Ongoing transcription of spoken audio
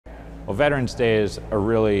Well, Veterans Day is a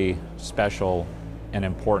really special and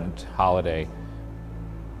important holiday.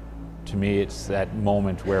 To me, it's that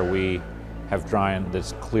moment where we have drawn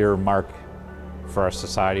this clear mark for our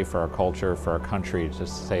society, for our culture, for our country, to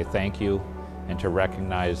say thank you and to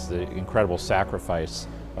recognize the incredible sacrifice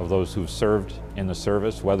of those who've served in the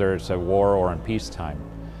service, whether it's at war or in peacetime.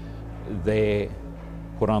 They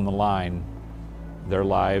put on the line their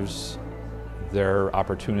lives, their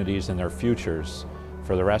opportunities, and their futures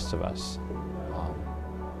for the rest of us.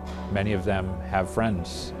 Many of them have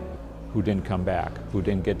friends who didn't come back, who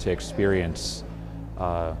didn't get to experience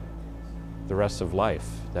the rest of life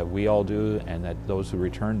that we all do and that those who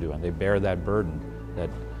return do, and they bear that burden that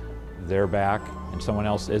they're back and someone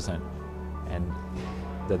else isn't, and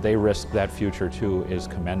that they risk that future too is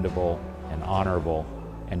commendable and honorable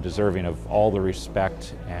and deserving of all the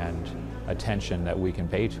respect and attention that we can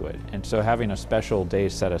pay to it. And so having a special day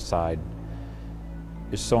set aside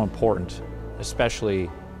is so important, especially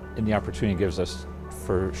in the opportunity it gives us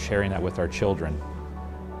for sharing that with our children.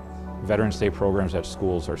 Veterans Day programs at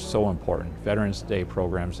schools are so important. Veterans Day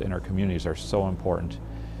programs in our communities are so important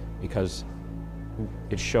because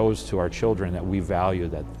it shows to our children that we value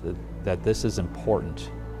that this is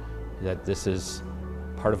important, that this is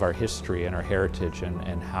part of our history and our heritage,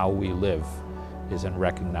 and how we live is in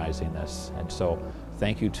recognizing this. And so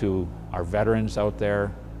thank you to our veterans out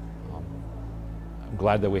there. I'm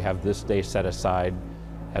glad that we have this day set aside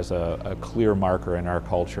as a clear marker in our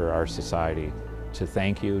culture, our society, to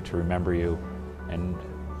thank you, to remember you, and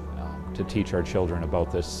to teach our children about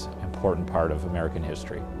this important part of American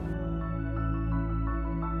history.